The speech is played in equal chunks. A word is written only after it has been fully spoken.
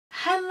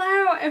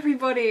Hello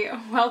everybody,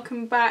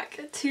 welcome back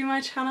to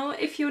my channel.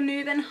 If you're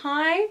new then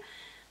hi,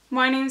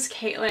 my name's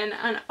Caitlin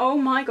and oh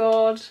my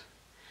god,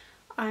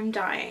 I'm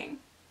dying.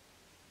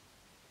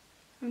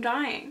 I'm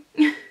dying.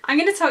 I'm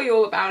going to tell you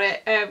all about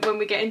it when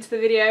we get into the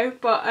video,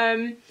 but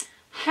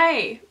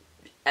hey,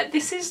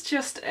 this is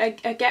just a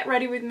get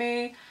ready with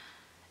me.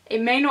 It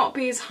may not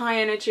be as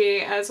high energy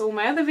as all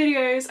my other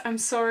videos, I'm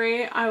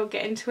sorry, I will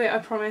get into it, I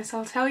promise,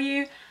 I'll tell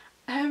you.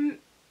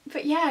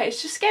 But yeah,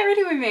 it's just get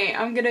ready with me.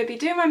 I'm going to be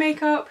doing my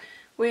makeup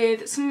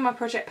with some of my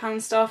Project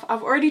Pan stuff.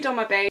 I've already done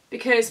my base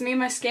because me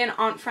and my skin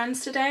aren't friends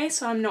today,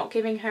 so I'm not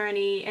giving her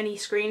any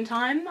screen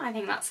time. I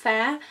think that's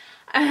fair.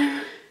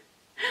 I'm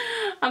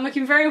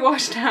looking very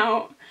washed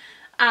out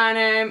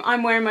and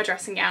I'm wearing my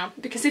dressing gown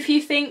because if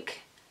you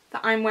think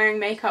that I'm wearing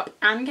makeup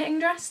and getting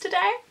dressed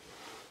today,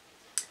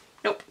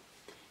 nope.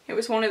 It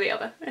was one or the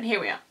other and here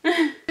we are.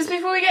 Just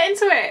before we get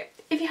into it,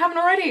 if you haven't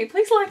already,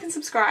 please like and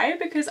subscribe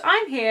because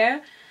I'm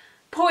here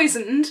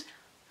poisoned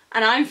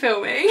and I'm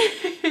filming.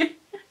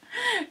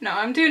 No,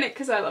 I'm doing it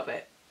because I love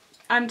it.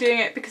 I'm doing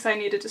it because I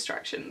need a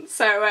distraction.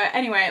 So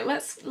anyway,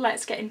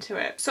 let's get into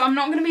it. So I'm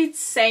not going to be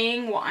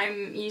saying what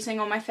I'm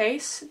using on my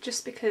face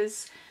just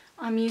because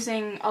I'm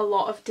using a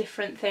lot of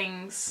different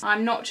things.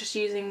 I'm not just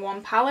using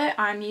one palette,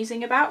 I'm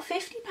using about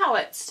 50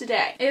 palettes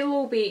today. It'll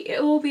all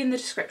be in the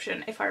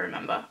description if I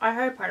remember. I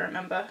hope I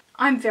remember.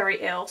 I'm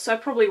very ill, so I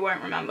probably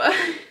won't remember.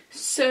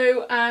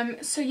 So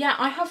yeah,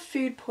 I have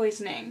food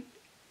poisoning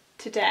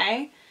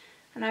today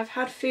and I've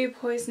had food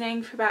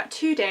poisoning for about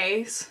 2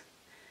 days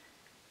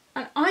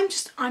and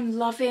I'm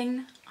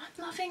loving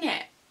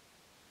it.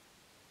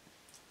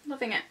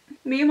 Loving it.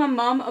 Me and my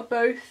mum are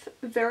both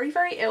very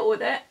ill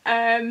with it.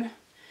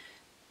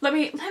 Let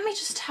me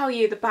just tell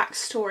you the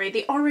backstory,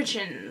 the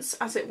origins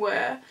as it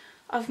were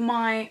of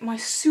my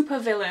super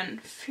villain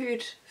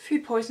food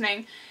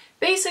poisoning.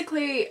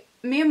 Basically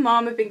me and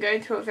mum have been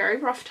going through a very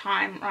rough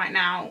time right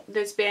now.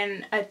 There's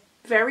been a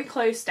very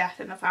close death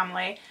in the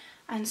family.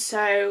 And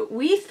so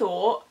we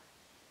thought,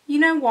 you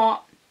know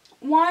what,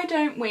 why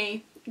don't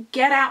we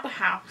get out the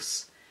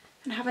house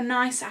and have a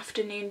nice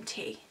afternoon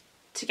tea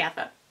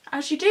together,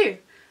 as you do,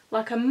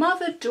 like a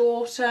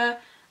mother-daughter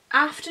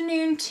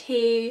afternoon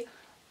tea,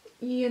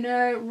 you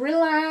know,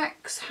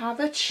 relax, have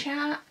a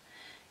chat,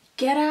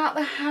 get out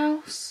the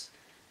house.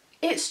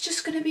 It's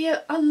just going to be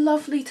a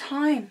lovely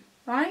time,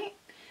 right?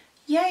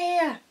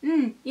 Yeah,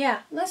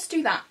 let's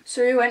do that.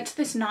 So we went to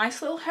this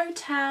nice little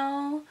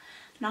hotel,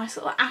 nice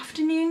little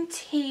afternoon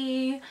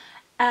tea.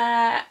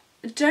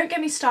 Don't get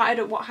me started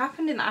at what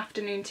happened in the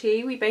afternoon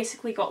tea. We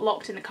basically got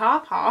locked in the car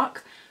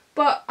park,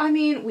 but I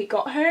mean we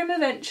got home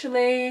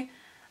eventually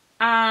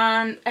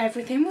and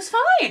everything was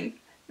fine.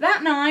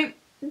 That night,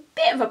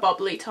 bit of a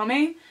bubbly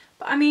tummy,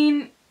 but I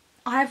mean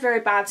I have very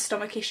bad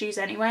stomach issues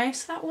anyway,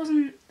 so that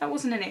wasn't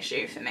an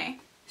issue for me.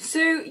 So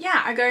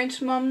yeah, I go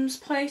into mum's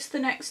place the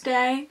next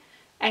day.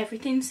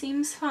 Everything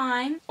seems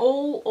fine,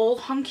 all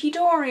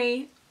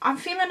hunky-dory. I'm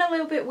feeling a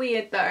little bit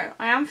weird though.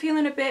 I am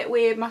feeling a bit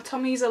weird. My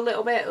tummy's a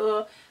little bit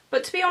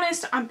but to be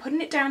honest, I'm putting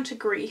it down to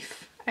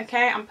grief,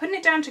 okay? I'm putting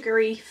it down to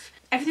grief.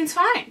 Everything's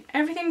fine.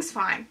 Everything's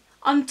fine.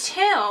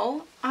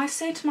 Until I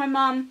say to my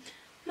mum,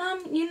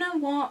 Mum, you know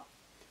what?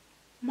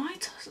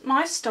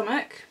 My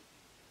stomach,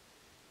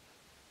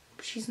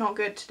 she's not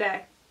good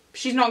today.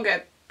 She's not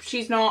good.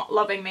 She's not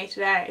loving me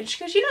today. And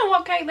she goes, you know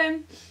what,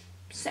 Caitlin?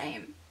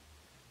 Same,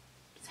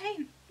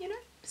 you know?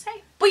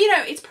 Same. But you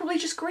know, it's probably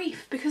just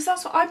grief because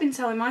that's what I've been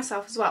telling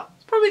myself as well.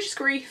 It's probably just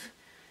grief,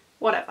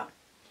 whatever.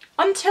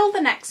 Until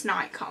the next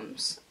night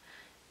comes.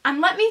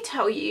 And let me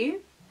tell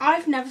you,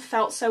 I've never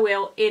felt so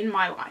ill in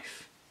my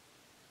life.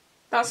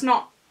 That's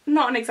not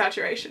an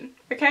exaggeration,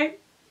 okay?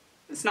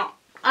 It's not.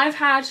 I've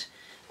had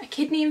a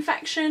kidney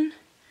infection.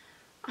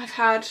 I've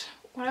had,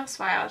 what else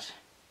have I had?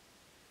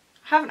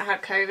 I haven't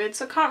had COVID,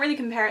 so I can't really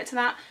compare it to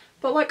that.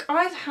 But like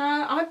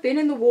I've been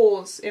in the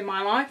wars in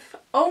my life.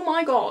 Oh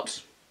my god.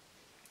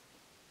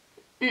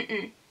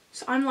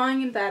 So I'm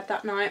lying in bed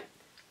that night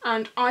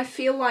and I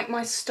feel like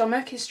my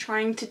stomach is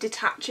trying to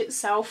detach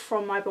itself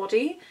from my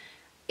body.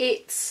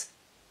 It's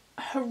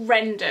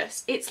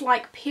horrendous. It's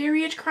like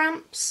period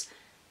cramps,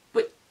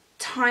 but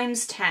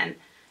times 10.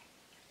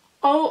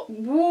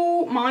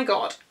 Oh my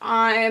god.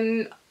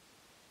 I'm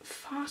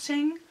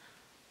farting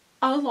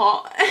a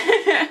lot.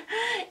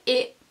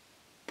 It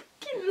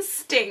fucking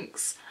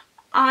stinks.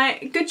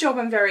 Good job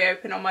I'm very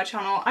open on my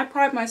channel. I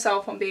pride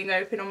myself on being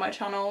open on my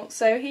channel,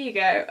 so here you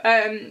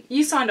go.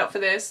 You signed up for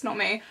this, not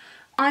me.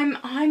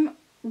 I'm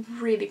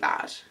really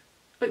bad.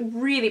 Like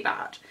really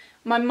bad.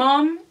 My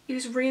mum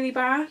is really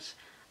bad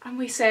and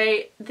we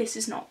say this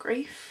is not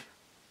grief.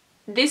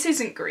 This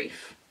isn't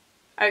grief.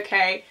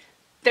 Okay,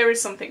 there is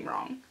something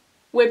wrong.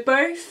 We're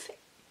both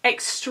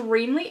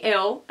extremely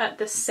ill at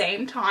the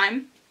same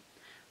time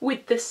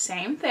with the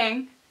same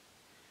thing.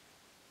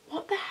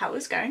 What the hell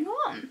is going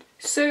on?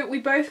 So we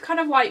both kind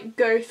of like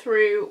go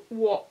through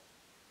what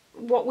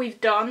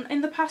we've done in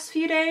the past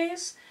few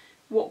days,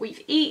 what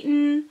we've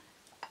eaten.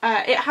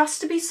 It has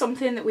to be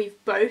something that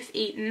we've both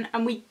eaten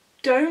and we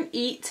don't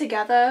eat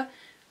together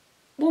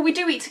well, we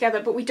do eat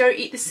together, but we don't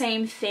eat the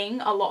same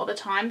thing a lot of the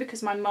time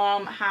because my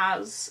mum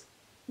has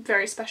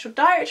very special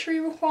dietary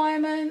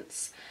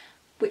requirements,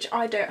 which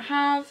I don't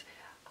have,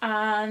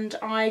 and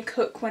I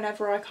cook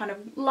whenever I kind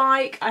of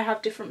like. I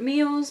have different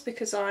meals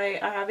because I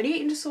have an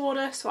eating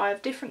disorder, so I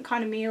have different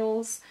kind of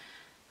meals.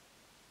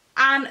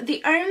 And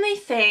the only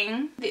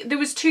thing, there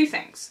was two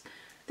things.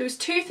 There was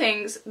two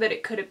things that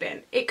it could have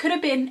been. It could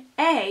have been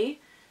A,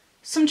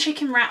 some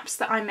chicken wraps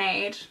that I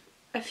made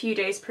a few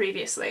days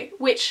previously,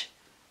 which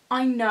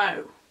I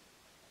know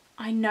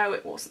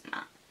it wasn't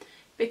that,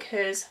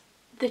 because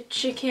the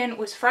chicken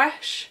was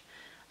fresh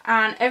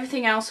and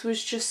everything else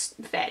was just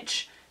veg.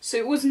 So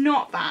it was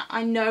not that.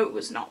 I know it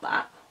was not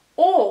that.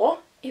 Or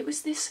it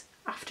was this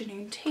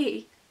afternoon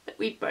tea that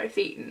we'd both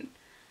eaten.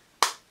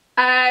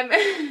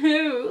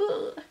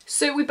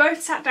 So we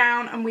both sat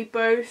down and we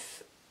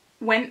both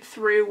went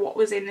through what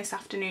was in this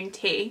afternoon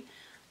tea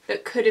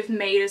that could have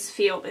made us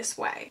feel this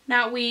way.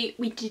 Now we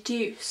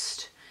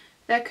deduced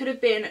there could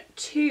have been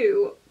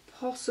two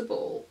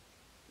possible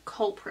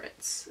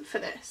culprits for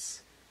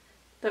this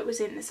that was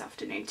in this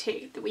afternoon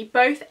tea, that we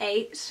both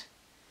ate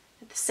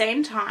at the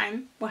same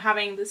time, we're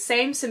having the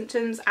same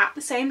symptoms at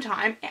the same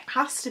time. It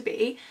has to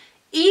be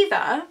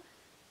either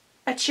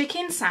a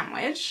chicken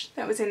sandwich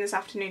that was in this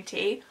afternoon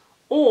tea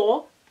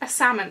or a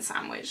salmon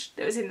sandwich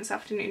that was in this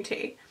afternoon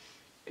tea.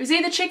 It was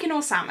either chicken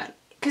or salmon,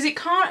 because it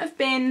can't have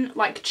been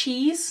like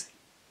cheese.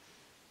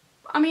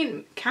 I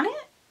mean, can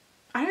it?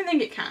 I don't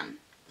think it can.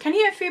 Can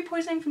you get food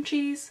poisoning from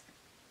cheese?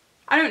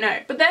 I don't know,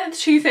 but they're the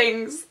two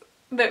things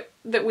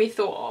that we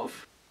thought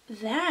of.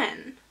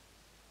 Then,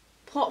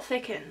 plot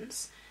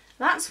thickens.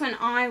 That's when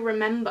I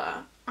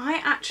remember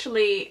I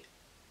actually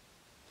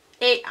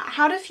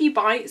had a few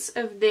bites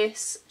of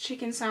this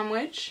chicken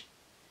sandwich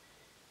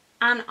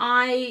and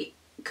I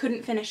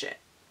couldn't finish it.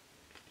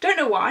 Don't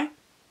know why.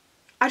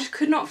 I just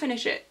could not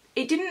finish it.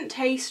 It didn't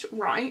taste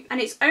right,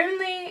 and it's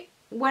only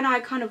when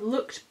I kind of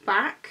looked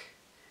back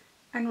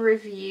and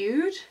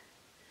reviewed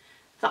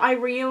that I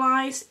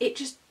realised it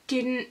just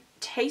didn't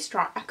taste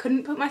right. I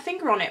couldn't put my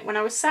finger on it. When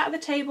I was sat at the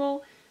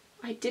table,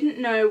 I didn't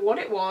know what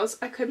it was.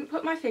 I couldn't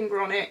put my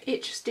finger on it.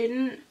 It just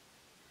didn't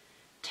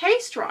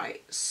taste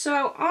right.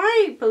 So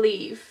I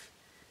believe,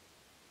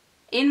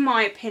 in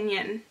my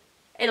opinion,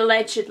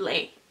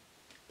 allegedly,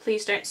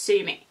 please don't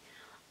sue me,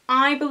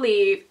 I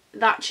believe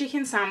that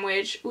chicken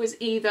sandwich was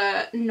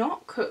either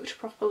not cooked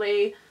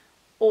properly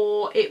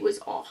or it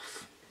was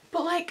off.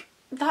 But like,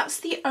 that's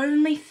the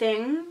only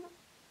thing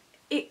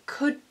it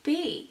could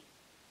be.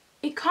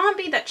 It can't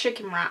be that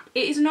chicken wrap.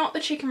 It is not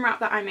the chicken wrap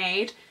that I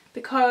made,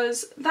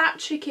 because that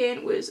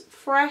chicken was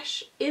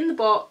fresh in the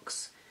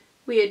box.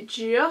 We had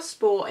just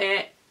bought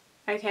it,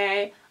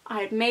 okay?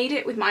 I had made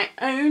it with my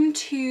own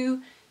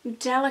two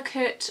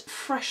delicate,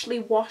 freshly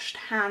washed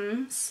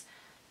hands.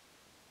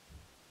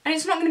 And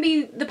it's not going to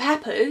be the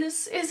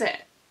peppers, is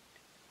it?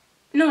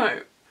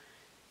 No.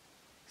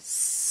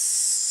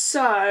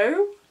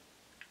 So,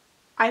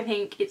 I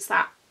think it's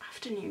that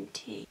afternoon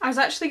tea. I was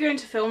actually going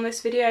to film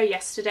this video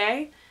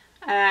yesterday,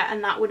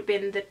 and that would have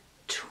been the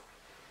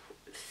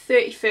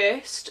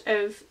 31st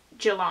of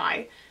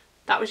July.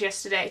 That was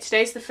yesterday.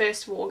 Today's the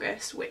 1st of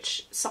August,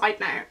 which, side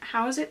note,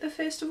 how is it the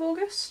 1st of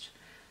August?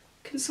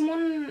 Can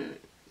someone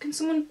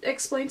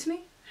explain to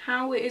me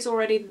how it is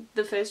already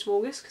the 1st of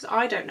August? Because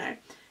I don't know.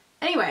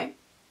 Anyway,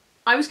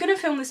 I was going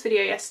to film this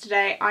video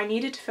yesterday. I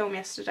needed to film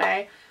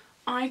yesterday.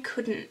 I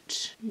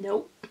couldn't.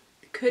 Nope.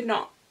 Could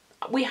not.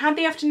 We had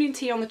the afternoon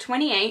tea on the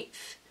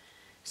 28th.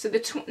 So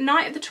the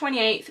night of the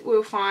 28th we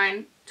were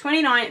fine.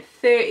 29th,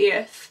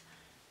 30th,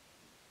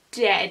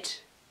 dead.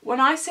 When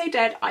I say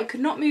dead, I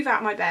could not move out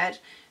of my bed.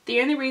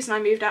 The only reason I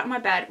moved out of my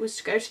bed was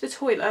to go to the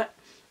toilet.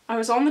 I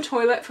was on the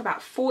toilet for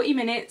about 40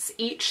 minutes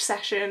each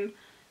session.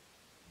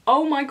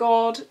 Oh my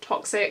god,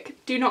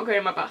 toxic. Do not go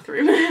in my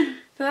bathroom.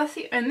 But that's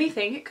the only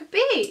thing it could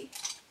be.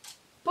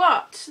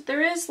 But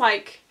there is,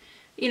 like,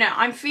 you know,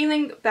 I'm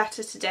feeling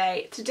better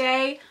today.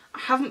 Today, I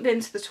haven't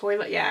been to the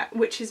toilet yet,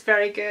 which is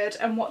very good.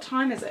 And what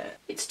time is it?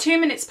 It's 2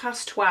 minutes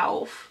past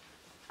 12,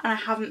 and I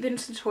haven't been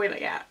to the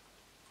toilet yet.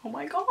 Oh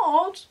my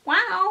god,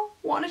 wow,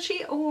 what a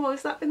cheat. Oh,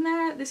 has that been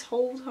there this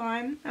whole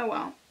time? Oh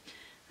well,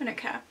 I don't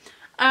care.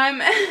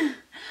 I've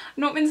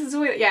not been to the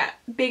toilet yet.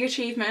 Big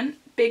achievement,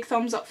 big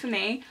thumbs up for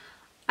me.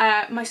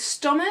 My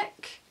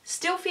stomach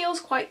still feels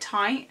quite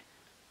tight,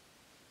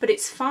 but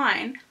it's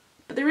fine.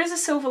 But there is a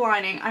silver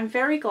lining. I'm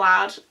very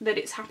glad that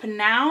it's happened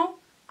now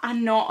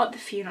and not at the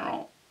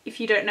funeral. If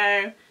you don't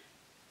know,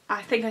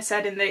 I think I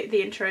said in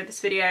the intro of this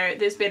video,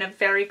 there's been a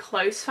very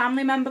close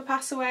family member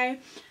pass away.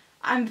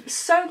 I'm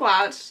so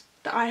glad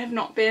that I have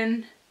not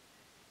been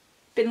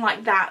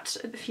like that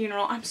at the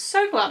funeral. I'm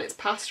so glad it's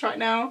passed right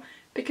now,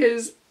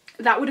 because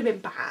that would have been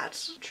bad.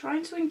 I'm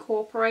trying to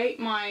incorporate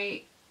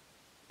my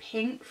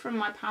pink from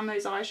my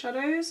Pamela's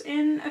eyeshadows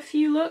in a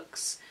few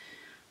looks,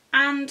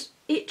 and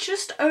it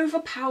just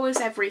overpowers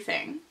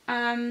everything.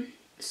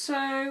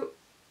 So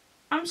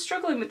I'm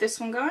struggling with this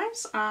one,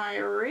 guys. I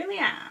really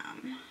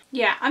am.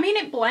 Yeah, I mean,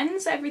 it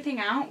blends everything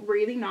out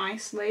really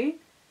nicely,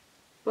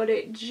 but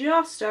it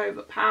just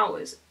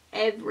overpowers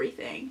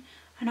everything.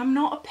 And I'm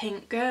not a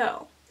pink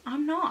girl.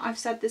 I'm not. I've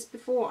said this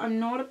before. I'm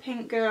not a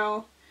pink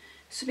girl.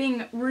 So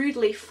being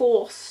rudely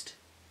forced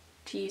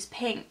to use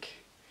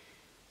pink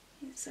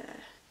is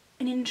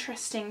an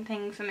interesting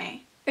thing for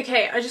me.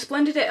 Okay, I just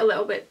blended it a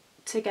little bit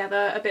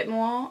together a bit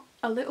more.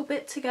 A little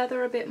bit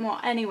together a bit more.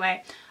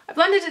 Anyway, I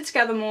blended it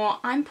together more.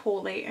 I'm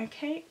poorly,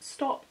 okay?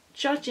 Stop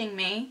judging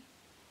me,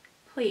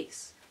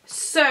 please.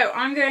 So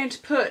I'm going to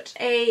put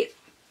a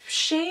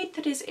shade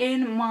that is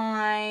in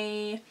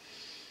my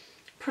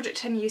Project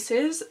 10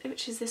 Uses,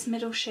 which is this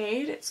middle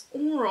shade. It's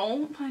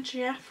Oral by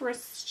Jeffree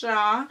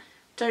Star.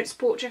 Don't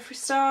support Jeffree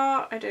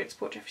Star. I don't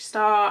support Jeffree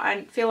Star.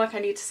 I feel like I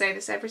need to say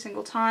this every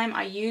single time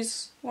I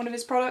use one of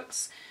his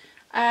products.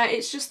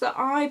 It's just that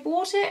I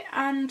bought it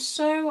and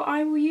so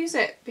I will use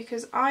it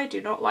because I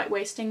do not like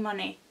wasting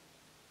money.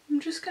 I'm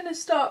just going to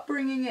start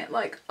bringing it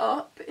like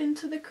up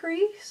into the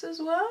crease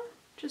as well,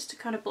 just to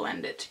kind of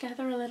blend it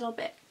together a little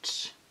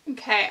bit.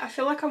 Okay, I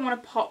feel like I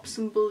want to pop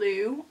some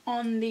blue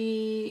on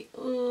the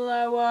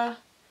lower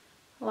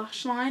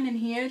lash line in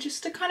here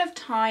just to kind of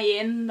tie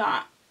in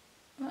that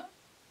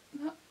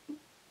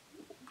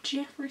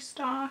Jeffree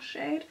Star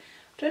shade.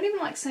 I don't even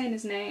like saying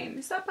his name.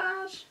 Is that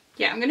bad?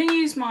 Yeah, I'm going to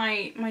use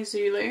my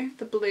Zulu,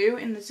 the blue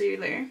in the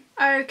Zulu.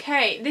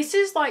 Okay, this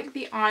is like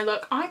the eye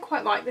look. I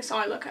quite like this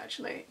eye look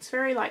actually. It's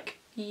very like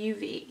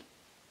UV.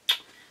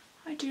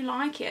 I do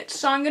like it.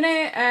 So I'm going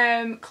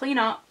to clean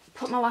up,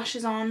 put my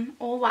lashes on,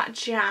 all that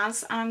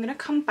jazz. And I'm going to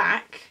come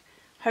back.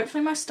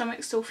 Hopefully my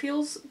stomach still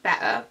feels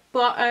better.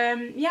 But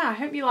yeah, I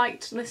hope you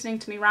liked listening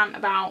to me rant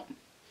about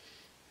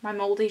my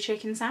mouldy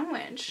chicken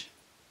sandwich.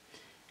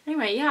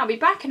 Anyway, yeah, I'll be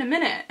back in a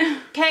minute.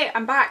 Okay,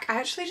 I'm back. I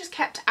actually just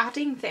kept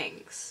adding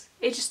things.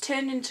 It just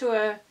turned into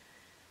I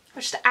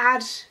just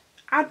add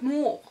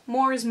more.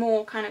 More is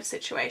more kind of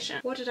situation.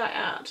 What did I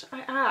add?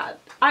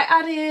 I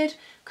added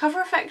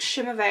Cover FX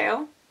Shimmer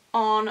Veil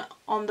on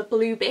the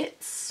blue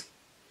bits.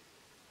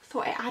 I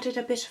thought it added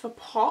a bit of a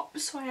pop,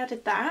 so I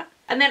added that.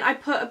 And then I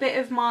put a bit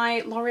of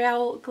my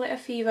L'Oreal Glitter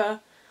Fever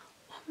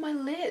on my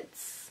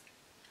lids.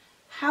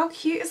 How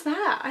cute is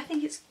that? I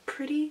think it's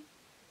pretty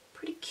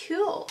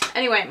cool.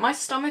 Anyway, my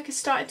stomach is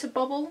starting to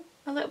bubble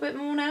a little bit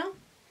more now,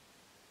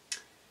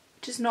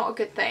 which is not a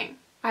good thing.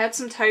 I had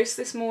some toast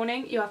this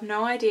morning. You have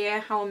no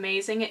idea how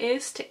amazing it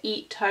is to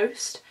eat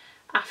toast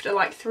after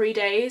like 3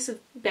 days of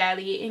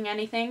barely eating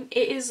anything.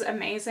 It is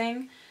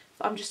amazing.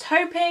 But I'm just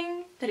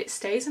hoping that it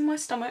stays in my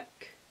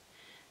stomach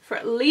for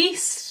at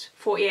least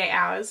 48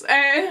 hours.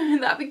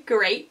 That'd be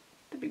great.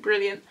 That'd be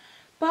brilliant.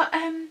 But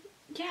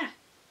yeah.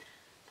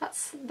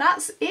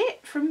 That's it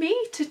from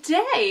me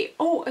today.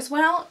 Oh, as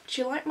well,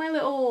 do you like my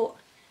little...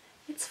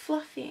 It's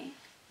fluffy.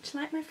 Do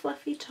you like my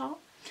fluffy top?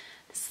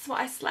 This is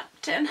what I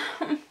slept in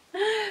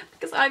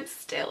because I'm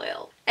still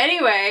ill.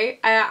 Anyway,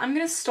 I'm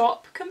going to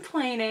stop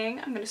complaining.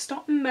 I'm going to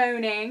stop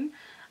moaning.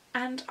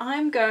 And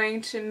I'm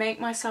going to make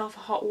myself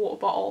a hot water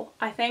bottle,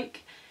 I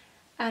think,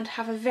 and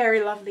have a very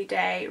lovely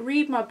day.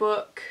 Read my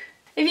book.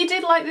 If you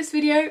did like this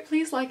video,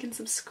 please like and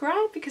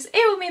subscribe because it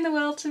will mean the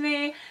world to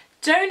me.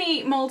 Don't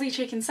eat mouldy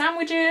chicken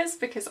sandwiches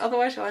because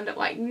otherwise you'll end up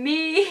like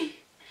me.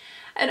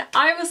 And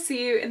I will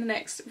see you in the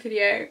next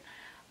video.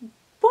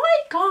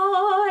 Bye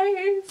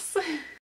guys!